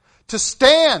 to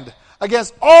stand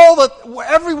against all that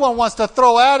everyone wants to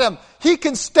throw at him. He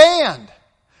can stand.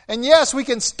 And yes, we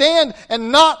can stand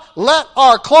and not let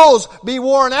our clothes be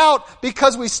worn out,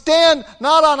 because we stand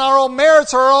not on our own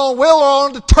merits or our own will or our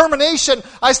own determination.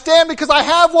 I stand because I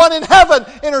have one in heaven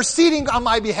interceding on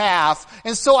my behalf.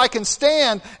 And so I can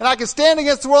stand, and I can stand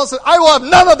against the world and say, I will have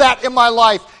none of that in my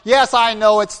life. Yes, I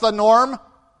know it's the norm.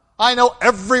 I know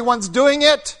everyone's doing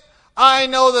it. I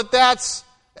know that that's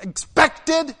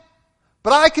expected.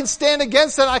 But I can stand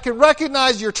against it. I can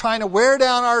recognize you're trying to wear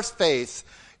down our faith.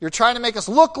 You're trying to make us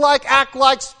look like, act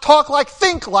like, talk like,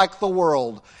 think like the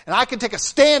world. And I can take a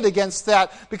stand against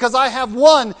that, because I have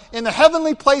one in the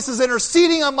heavenly places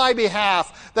interceding on my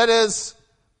behalf that is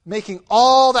making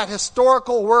all that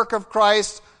historical work of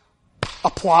Christ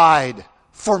applied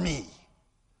for me.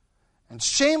 And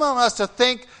shame on us to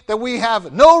think that we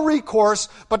have no recourse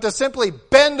but to simply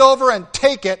bend over and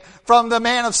take it from the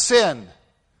man of sin.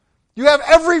 You have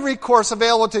every recourse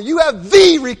available to you. You have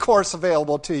the recourse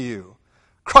available to you.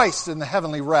 Christ in the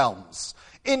heavenly realms,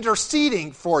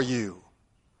 interceding for you.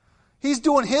 He's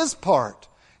doing his part.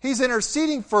 He's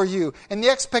interceding for you. And the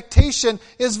expectation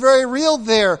is very real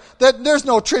there, that there's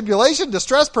no tribulation,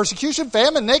 distress, persecution,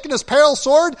 famine, nakedness, peril,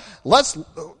 sword.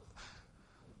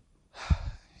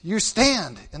 You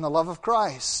stand in the love of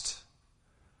Christ.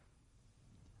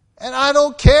 And I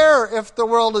don't care if the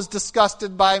world is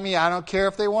disgusted by me. I don't care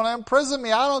if they want to imprison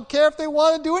me. I don't care if they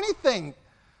want to do anything.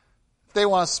 If they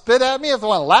want to spit at me, if they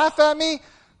want to laugh at me,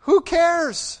 who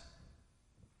cares?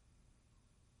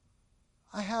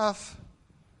 I have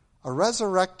a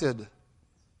resurrected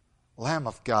Lamb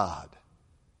of God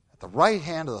at the right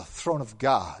hand of the throne of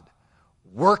God,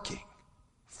 working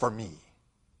for me,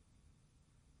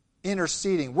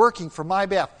 interceding, working for my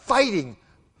behalf, fighting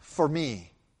for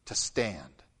me to stand.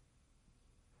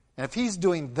 And if he's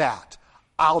doing that,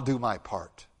 I'll do my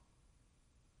part.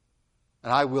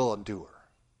 And I will endure.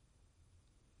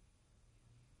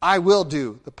 I will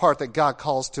do the part that God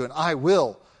calls to, and I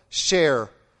will share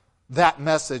that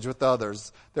message with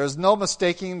others. There's no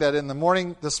mistaking that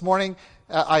this morning,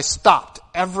 I stopped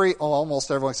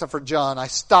almost everyone except for John, I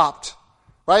stopped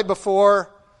right before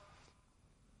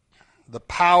the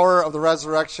power of the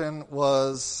resurrection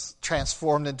was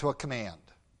transformed into a command.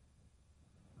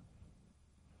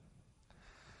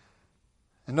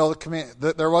 And no,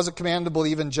 there was a command to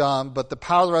believe in John, but the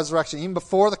power of the resurrection, even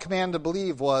before the command to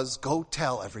believe, was go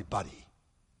tell everybody.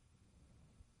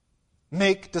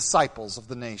 Make disciples of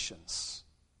the nations.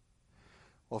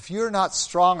 Well, if you're not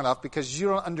strong enough because you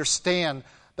don't understand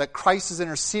that Christ is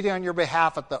interceding on your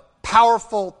behalf at the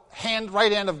powerful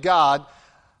right hand of God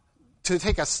to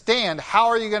take a stand, how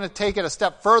are you going to take it a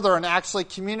step further and actually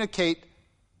communicate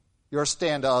your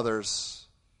stand to others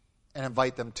and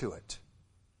invite them to it?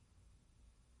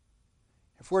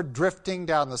 If we're drifting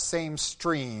down the same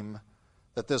stream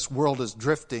that this world is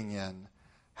drifting in,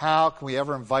 how can we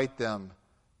ever invite them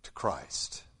to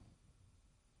Christ?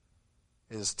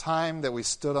 It is time that we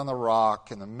stood on the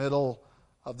rock in the middle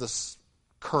of this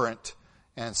current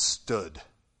and stood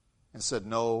and said,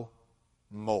 no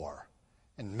more.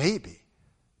 And maybe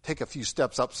take a few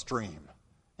steps upstream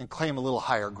and claim a little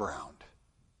higher ground.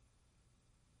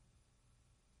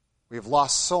 We have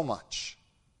lost so much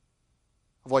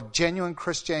of what genuine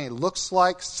Christianity looks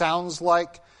like, sounds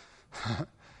like,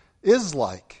 is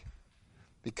like,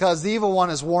 because the evil one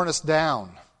has worn us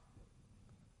down.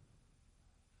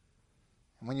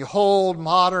 And when you hold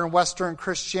modern Western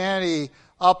Christianity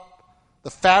up, the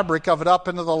fabric of it up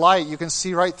into the light, you can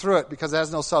see right through it because it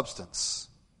has no substance.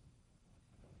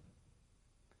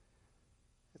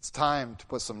 It's time to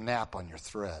put some nap on your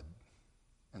thread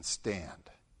and stand.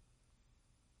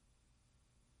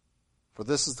 For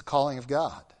this is the calling of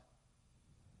God.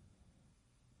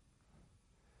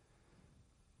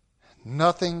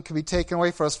 Nothing can be taken away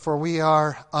from us, for we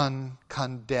are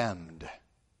uncondemned.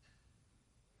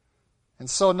 And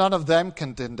so none of them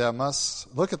can condemn us.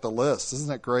 Look at the list.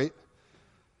 Isn't it great?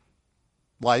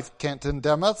 Life can't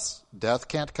condemn us. Death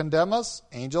can't condemn us.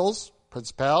 Angels,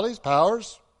 principalities,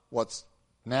 powers, what's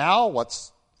now,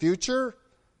 what's future,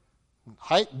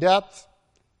 height, depth,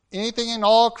 anything in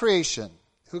all creation.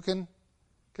 Who can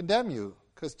condemn you?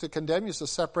 Because to condemn you is to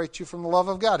separate you from the love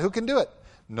of God. Who can do it?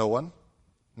 No one.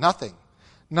 Nothing.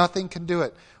 Nothing can do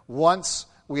it. Once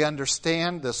we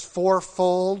understand this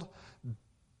fourfold,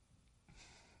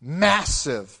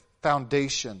 massive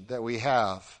foundation that we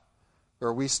have,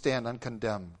 where we stand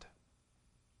uncondemned.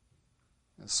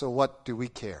 And so what do we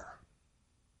care?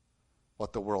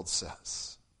 What the world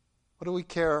says. What do we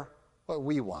care what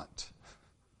we want?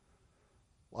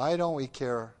 Why don't we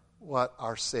care what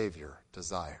our Savior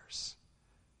desires?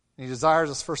 And He desires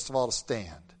us, first of all, to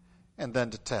stand and then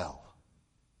to tell.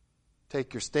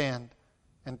 Take your stand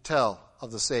and tell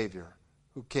of the Savior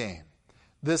who came.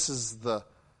 This is the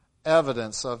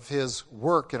evidence of His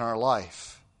work in our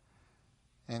life.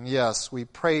 And yes, we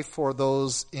pray for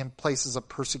those in places of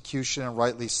persecution, and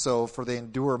rightly so, for they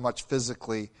endure much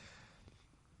physically.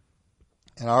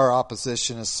 And our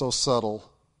opposition is so subtle.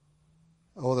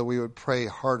 Oh, that we would pray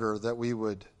harder, that we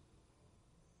would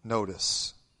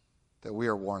notice that we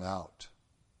are worn out.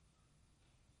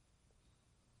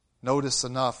 Notice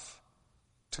enough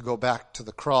to go back to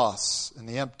the cross and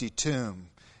the empty tomb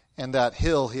and that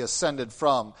hill He ascended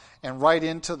from, and right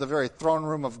into the very throne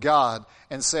room of God,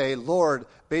 and say, Lord,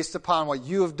 based upon what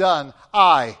You have done,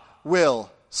 I will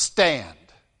stand.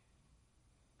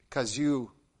 Because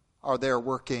You are there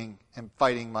working and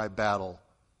fighting my battle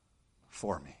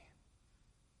for me.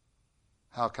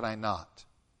 How can I not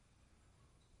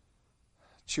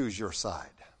choose Your side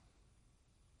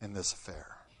in this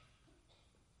affair?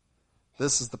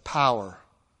 This is the power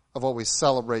of what we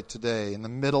celebrate today in the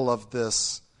middle of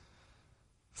this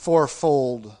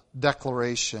fourfold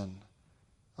declaration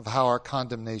of how our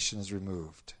condemnation is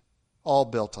removed, all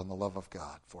built on the love of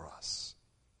God for us.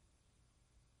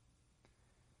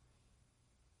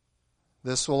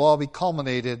 This will all be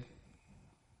culminated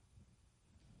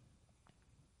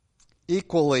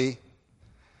equally.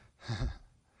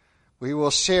 We will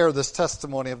share this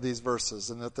testimony of these verses,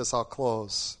 and with this I'll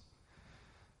close.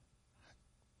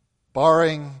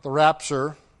 Barring the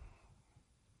rapture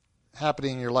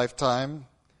happening in your lifetime,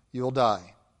 you will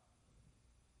die.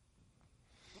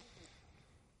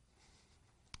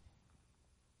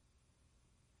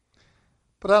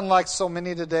 But unlike so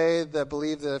many today that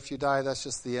believe that if you die, that's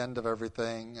just the end of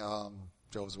everything,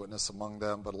 Jehovah's Witness among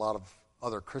them, but a lot of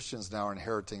other Christians now are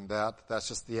inheriting that. That's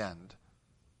just the end.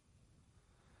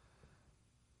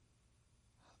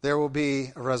 There will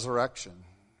be a resurrection.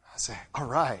 I say, all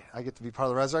right, I get to be part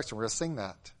of the resurrection. We're going to sing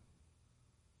that.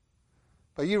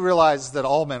 But you realize that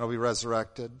all men will be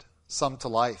resurrected, some to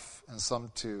life and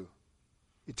some to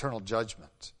eternal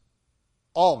judgment.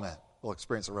 All men will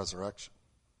experience a resurrection.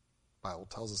 The Bible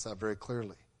tells us that very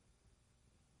clearly.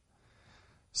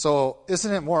 So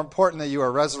isn't it more important that you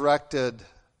are resurrected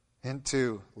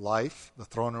into life, the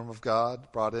throne room of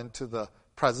God, brought into the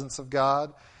presence of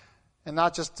God, and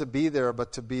not just to be there,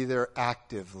 but to be there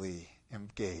actively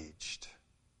engaged?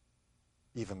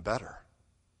 Even better.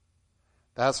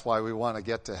 That's why we want to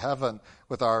get to heaven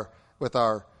with our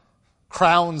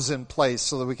crowns in place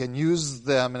so that we can use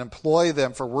them and employ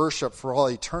them for worship for all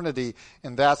eternity.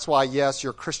 And that's why, yes,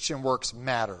 your Christian works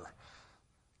matter.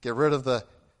 Get rid of the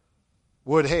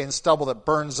wood, hay, and stubble that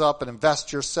burns up and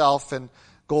invest yourself in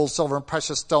gold, silver, and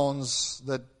precious stones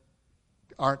that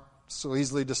aren't so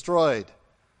easily destroyed.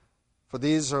 For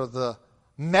these are the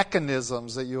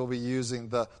mechanisms that you'll be using,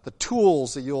 the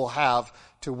tools that you'll have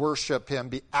to worship Him,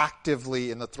 be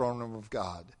actively in the throne room of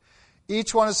God.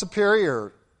 Each one is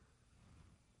superior.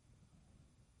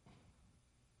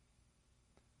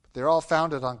 But they're all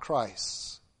founded on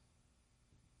Christ.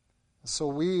 So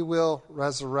we will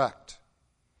resurrect.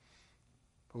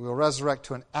 But we will resurrect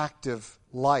to an active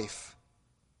life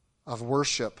of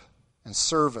worship and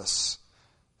service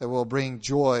that will bring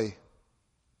joy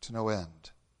to no end.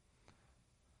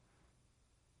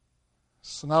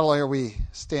 So not only are we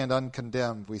stand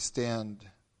uncondemned, we stand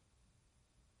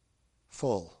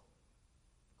full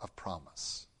of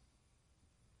promise.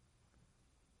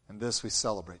 And this we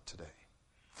celebrate today.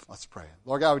 Let's pray.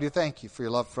 Lord God, we do thank You for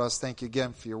Your love for us. Thank You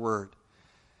again for Your word.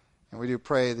 And we do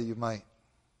pray that You might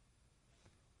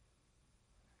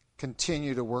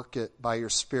continue to work it by your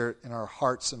Spirit in our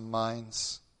hearts and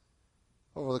minds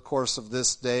over the course of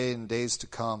this day and days to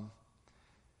come,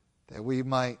 that we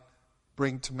might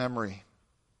bring to memory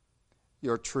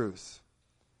your truth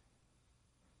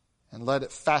and let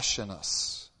it fashion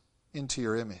us into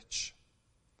your image.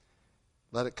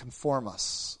 Let it conform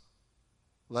us.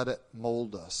 Let it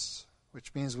mold us,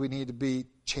 which means we need to be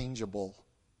changeable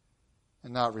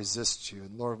and not resist you.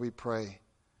 And Lord, we pray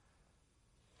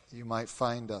that you might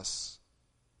find us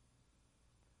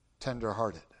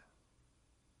tender-hearted.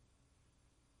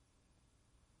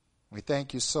 We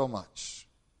thank you so much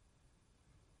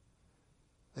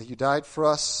that you died for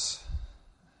us,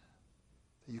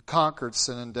 that you conquered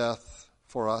sin and death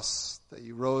for us, that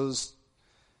you rose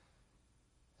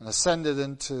and ascended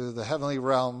into the heavenly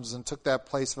realms and took that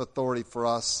place of authority for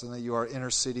us, and that you are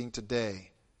interceding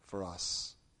today for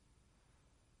us.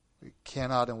 We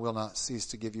cannot and will not cease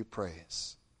to give you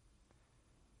praise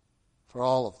for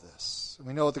all of this. And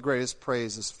we know the greatest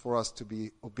praise is for us to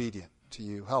be obedient to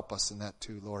you. Help us in that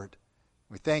too, Lord.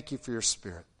 We thank you for your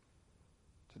Spirit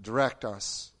to direct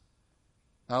us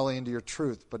not only into your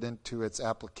truth, but into its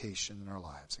application in our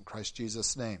lives. In Christ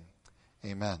Jesus' name,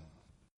 amen.